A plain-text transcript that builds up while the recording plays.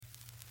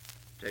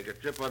Take a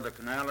trip on the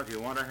canal if you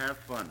want to have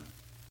fun.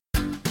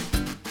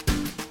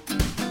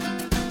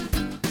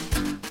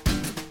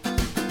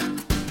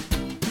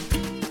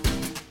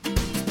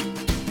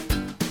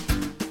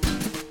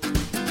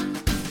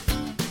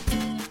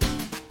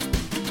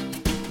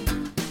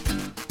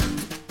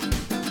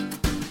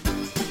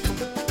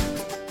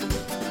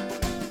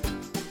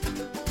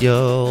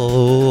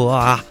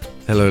 Yo!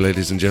 Hello,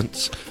 ladies and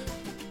gents.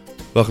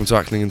 Welcome to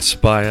Acting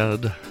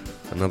Inspired.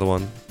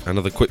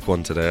 Another quick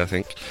one today, I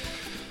think.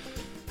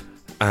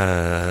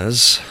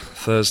 As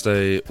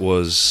Thursday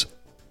was,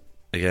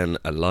 again,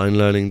 a line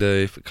learning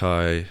day for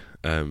Kai,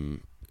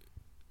 and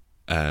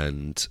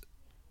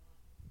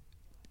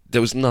there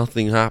was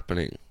nothing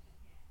happening.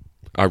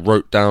 I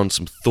wrote down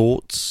some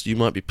thoughts, you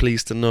might be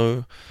pleased to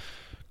know.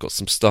 Got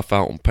some stuff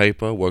out on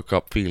paper, woke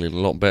up feeling a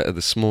lot better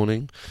this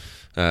morning.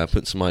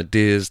 Put some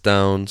ideas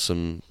down,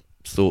 some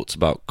thoughts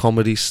about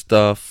comedy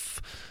stuff,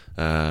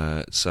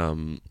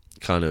 some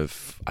kind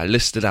of, I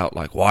listed out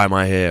like, why am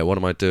I here, what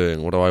am I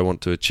doing, what do I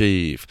want to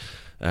achieve,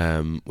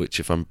 which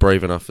if I'm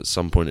brave enough at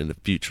some point in the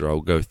future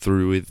I'll go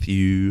through with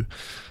you.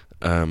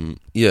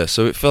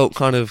 So it felt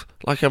kind of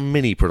like a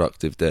mini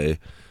productive day,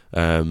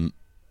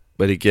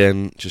 but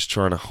again, just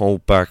trying to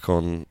hold back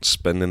on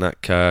spending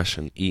that cash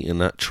and eating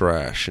that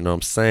trash, you know what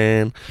I'm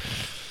saying?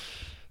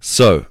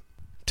 So,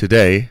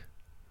 today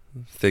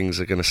things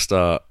are going to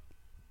start,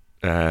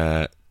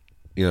 there's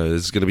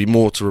going to be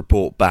more to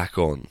report back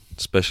on,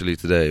 especially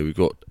today. We've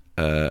got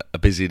a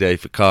busy day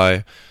for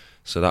Kai,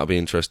 so that'll be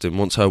interesting.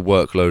 Once her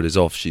workload is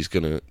off, she's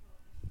going to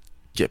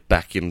get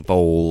back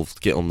involved,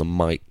 get on the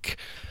mic,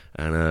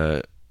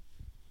 and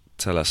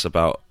tell us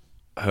about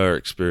her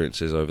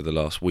experiences over the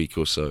last week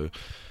or so,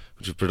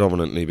 which have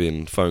predominantly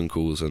been phone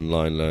calls and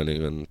line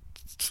learning and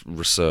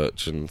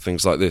research and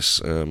things like this.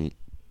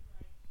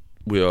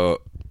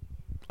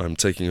 I'm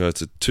taking her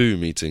to 2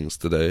 meetings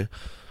today,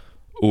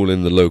 all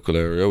in the local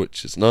area,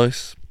 which is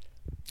nice.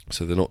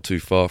 So they're not too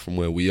far from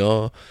where we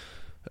are,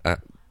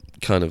 at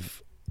kind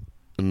of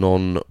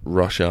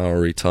non-rush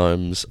hour-y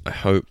times, I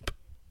hope.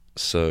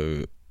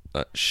 So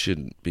that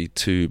shouldn't be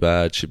too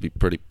bad, should be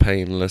pretty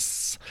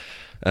painless.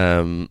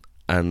 And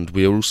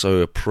we're also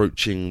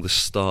approaching the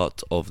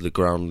start of the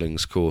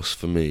Groundlings course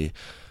for me.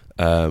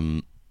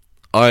 I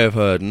have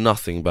heard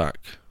nothing back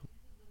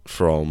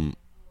from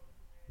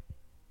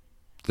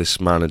this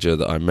manager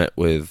that I met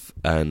with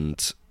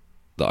and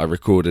that I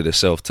recorded a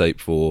self-tape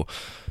for.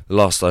 The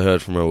last I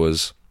heard from her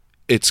was,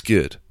 "It's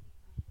good.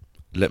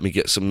 Let me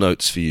get some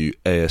notes for you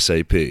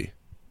ASAP."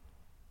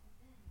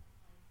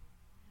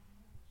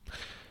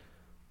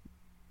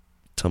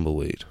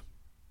 Tumbleweed.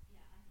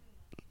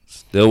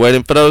 Still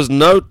waiting for those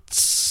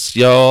notes,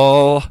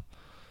 y'all.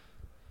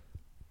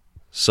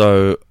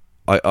 So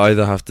I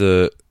either have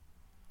to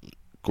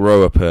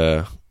grow a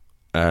pair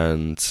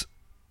and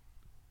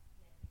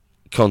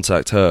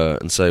contact her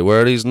and say,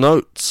 "Where are these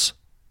notes,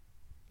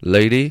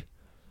 lady?"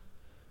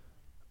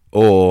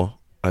 Or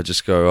I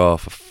just go, "Oh,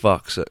 for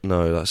fuck's sake,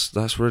 no,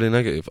 that's really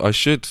negative. I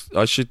should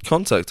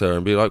contact her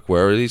and be like,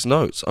 where are these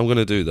notes?" I'm going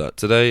to do that.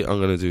 Today, I'm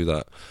going to do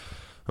that.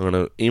 I'm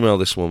going to email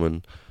this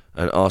woman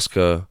and ask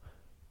her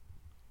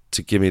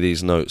to give me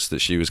these notes that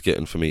she was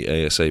getting for me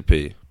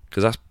ASAP,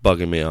 because that's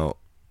bugging me out.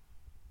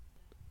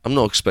 I'm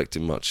not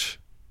expecting much,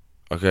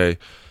 okay?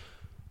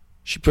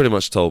 She pretty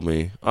much told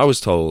me, I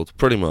was told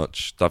pretty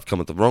much that I've come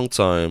at the wrong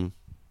time.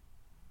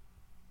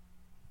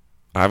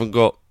 I haven't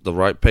got the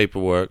right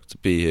paperwork to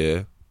be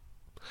here.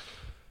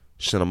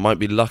 She said I might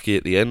be lucky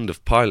at the end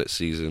of pilot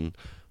season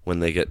when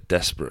they get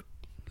desperate.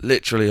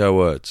 Literally her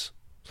words.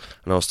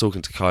 And I was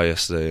talking to Kai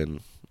yesterday,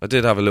 and I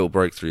did have a little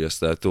breakthrough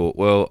yesterday. I thought,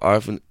 well,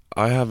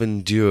 I have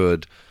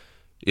endured,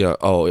 I've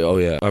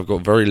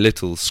got very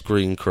little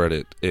screen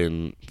credit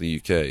in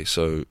the UK,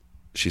 so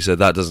she said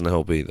that doesn't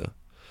help either.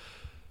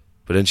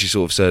 But then she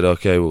sort of said,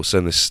 okay, we'll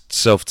send this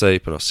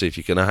self-tape and I'll see if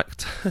you can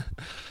act.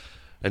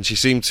 And she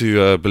seemed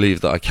to believe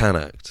that I can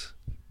act.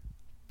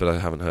 But I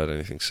haven't heard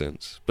anything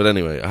since. But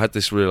anyway, I had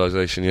this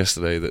realization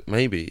yesterday that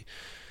maybe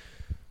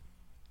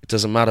it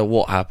doesn't matter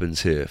what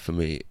happens here for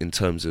me in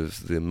terms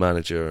of the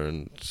manager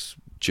and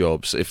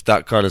jobs. If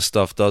that kind of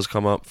stuff does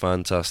come up,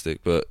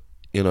 fantastic. But,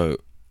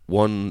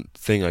 one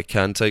thing I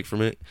can take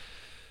from it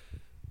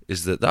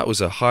is that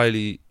was a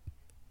highly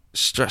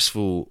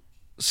stressful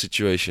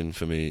situation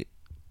for me.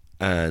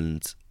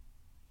 And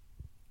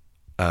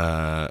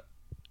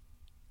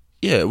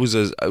it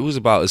was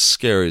about as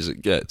scary as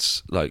it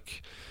gets.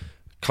 Like,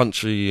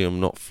 country I'm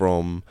not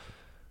from,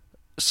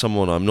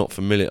 someone I'm not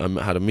familiar. I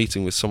had a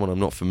meeting with someone I'm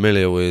not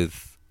familiar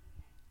with.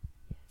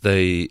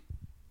 They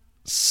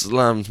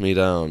slammed me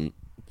down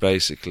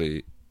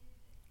basically,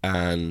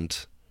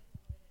 and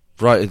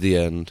right at the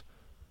end,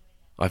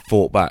 I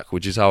fought back,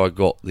 which is how I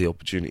got the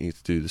opportunity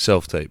to do the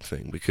self-tape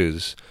thing,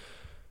 because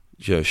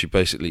she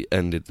basically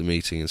ended the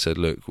meeting and said,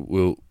 "Look,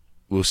 we'll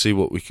see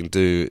what we can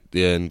do at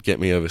the end. Get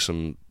me over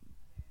some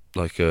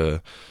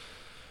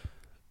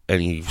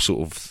any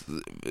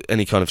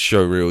kind of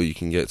show reel you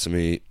can get to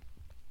me."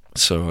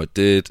 So I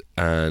did,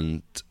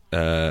 and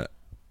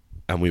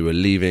and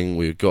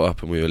we got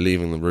up and we were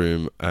leaving the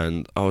room,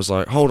 and I was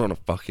like, hold on a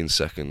fucking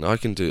second, I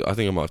think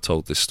I might have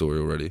told this story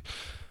already,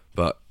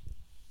 but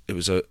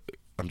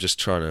I'm just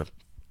trying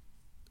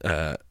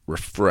to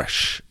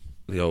refresh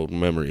the old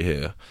memory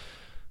here.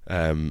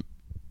 And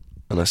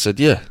I said,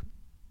 yeah,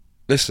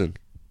 listen,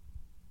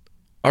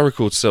 I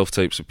record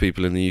self-tapes with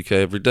people in the UK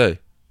every day.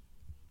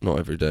 Not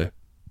every day.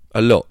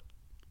 A lot.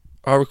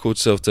 I record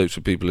self-tapes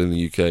with people in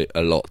the UK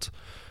a lot.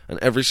 And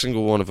every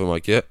single one of them I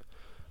get,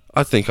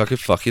 I think I could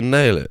fucking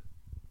nail it.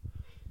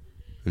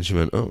 And she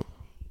went, oh,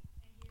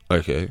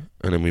 okay.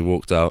 And then we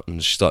walked out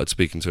and she started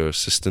speaking to her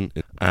assistant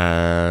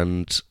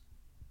and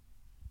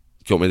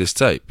got me this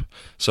tape.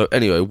 So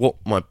anyway, what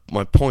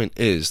my point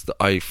is that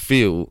I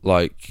feel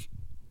like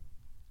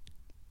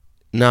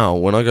now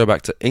when I go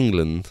back to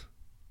England,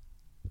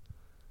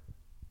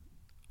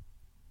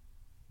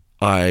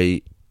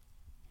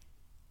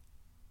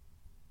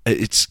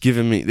 it's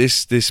given me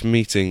this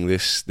meeting,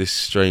 this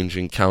strange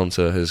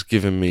encounter has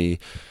given me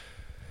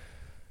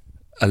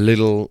a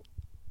little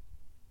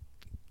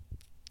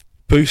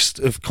boost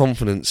of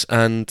confidence,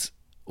 and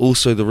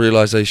also the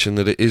realization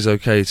that it is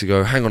okay to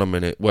go, hang on a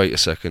minute, wait a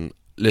second,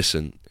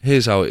 listen,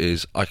 here's how it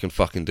is, I can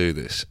fucking do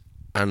this.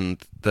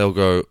 And they'll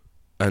go,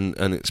 and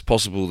it's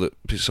possible that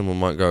someone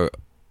might go,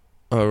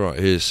 oh right,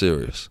 here's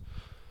serious.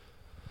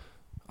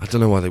 I don't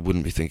know why they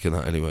wouldn't be thinking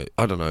that anyway.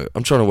 I don't know.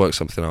 I'm trying to work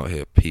something out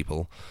here,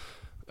 people.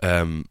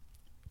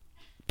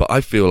 But I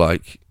feel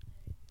like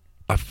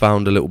I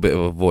found a little bit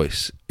of a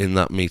voice in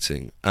that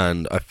meeting,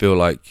 and I feel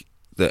like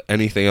that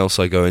anything else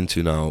I go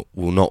into now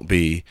will not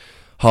be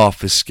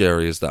half as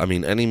scary as that. I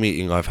mean, any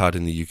meeting I've had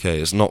in the UK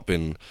has not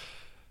been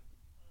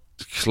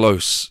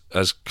close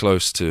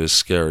to as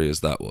scary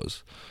as that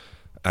was.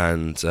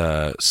 And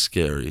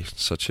scary,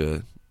 such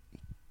a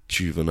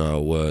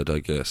juvenile word, I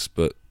guess,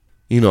 but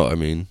you know what I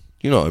mean.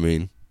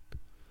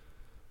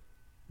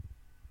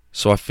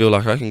 So I feel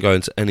like I can go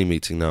into any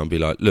meeting now and be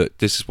like, look,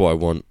 this is what I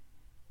want.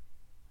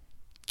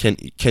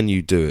 Can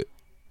you do it?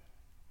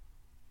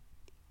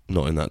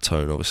 Not in that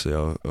tone, obviously.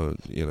 I'll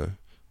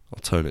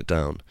tone it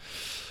down.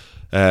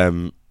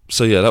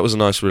 So yeah, that was a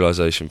nice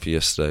realisation for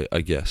yesterday,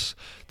 I guess.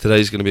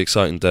 Today's going to be an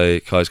exciting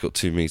day. Kai's got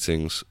 2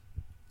 meetings.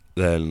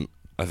 Then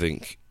I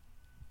think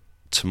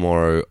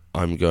tomorrow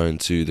I'm going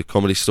to the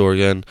Comedy Store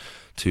again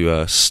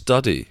to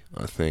study,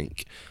 I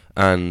think.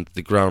 And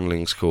the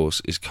Groundlings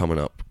course is coming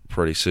up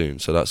pretty soon,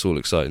 so that's all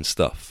exciting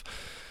stuff.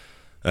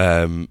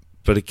 But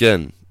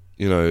again,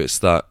 it's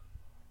that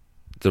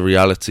the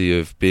reality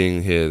of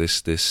being here,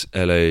 this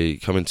LA,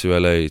 coming to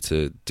LA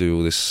to do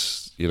all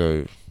this,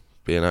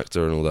 be an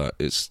actor and all that.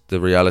 It's the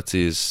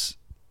reality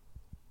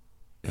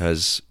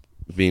has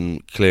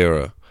been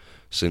clearer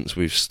since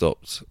we've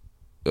stopped,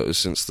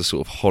 since the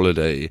sort of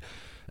holiday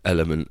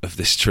element of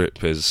this trip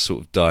has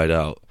sort of died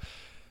out.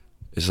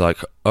 It's like,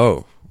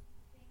 oh,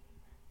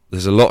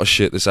 there's a lot of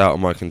shit that's out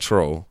of my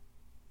control,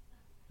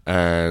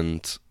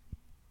 and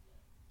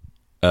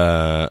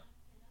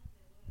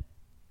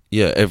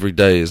every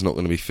day is not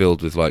going to be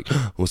filled with like,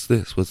 what's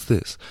this?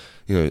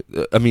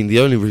 I mean, the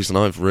only reason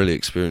I've really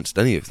experienced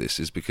any of this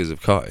is because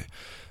of Kai,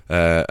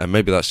 and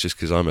maybe that's just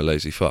because I'm a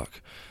lazy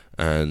fuck,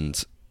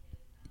 and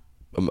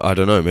I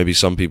don't know, maybe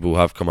some people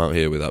have come out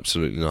here with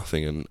absolutely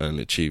nothing and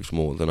achieved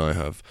more than I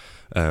have.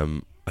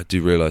 I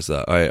do realise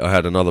that. I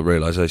had another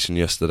realisation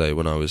yesterday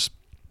when I was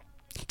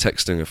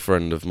texting a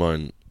friend of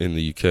mine in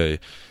the UK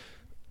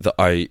that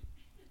I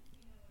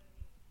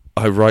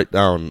write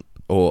down,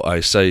 or I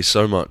say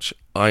so much,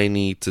 I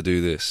need to do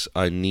this,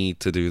 I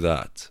need to do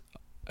that,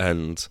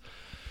 and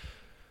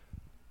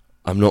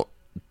I'm not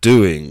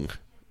doing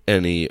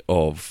any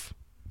of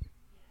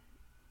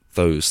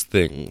those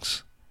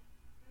things.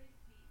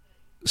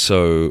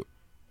 So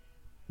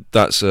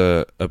that's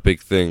a big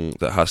thing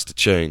that has to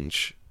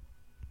change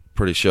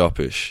pretty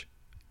sharpish.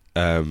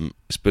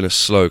 It's been a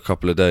slow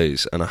couple of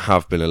days, and I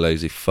have been a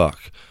lazy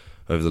fuck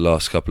over the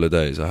last couple of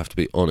days, I have to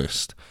be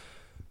honest.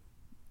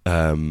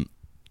 But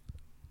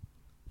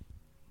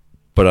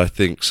I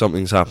think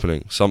something's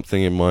happening.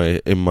 Something in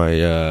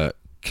my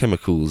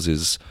chemicals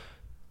is,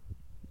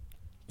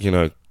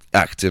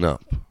 acting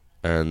up,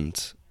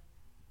 and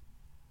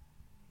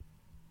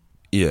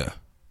yeah,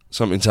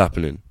 something's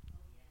happening.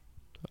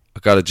 I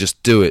gotta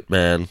just do it,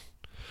 man.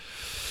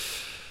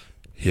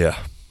 Yeah.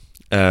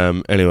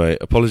 Anyway,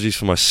 apologies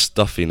for my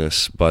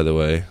stuffiness, by the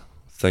way.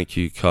 Thank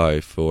you,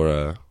 Kai,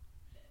 for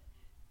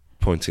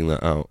pointing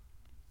that out.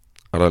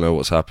 I don't know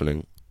what's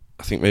happening.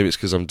 I think maybe it's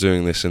because I'm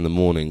doing this in the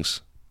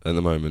mornings at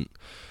the moment,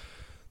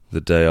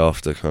 the day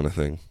after kind of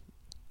thing.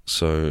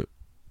 So,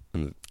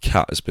 and the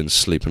cat has been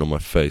sleeping on my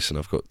face, and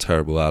I've got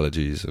terrible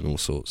allergies and all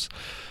sorts.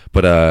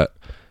 But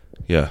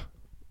yeah,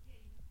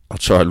 I'll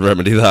try and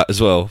remedy that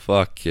as well.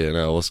 Fuck yeah,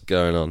 now what's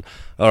going on?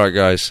 Alright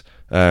guys,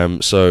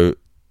 so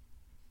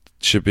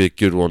should be a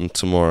good one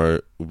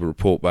tomorrow. We'll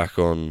report back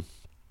on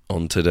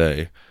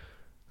today.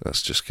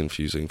 That's just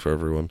confusing for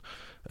everyone.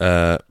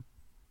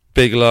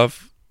 Big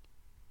love.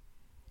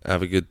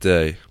 Have a good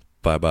day.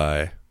 Bye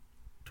bye.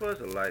 'Twas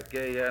a life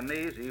gay and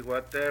easy,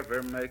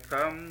 whatever may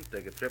come.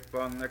 Take a trip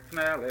on the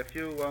canal if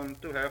you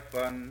want to have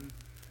fun.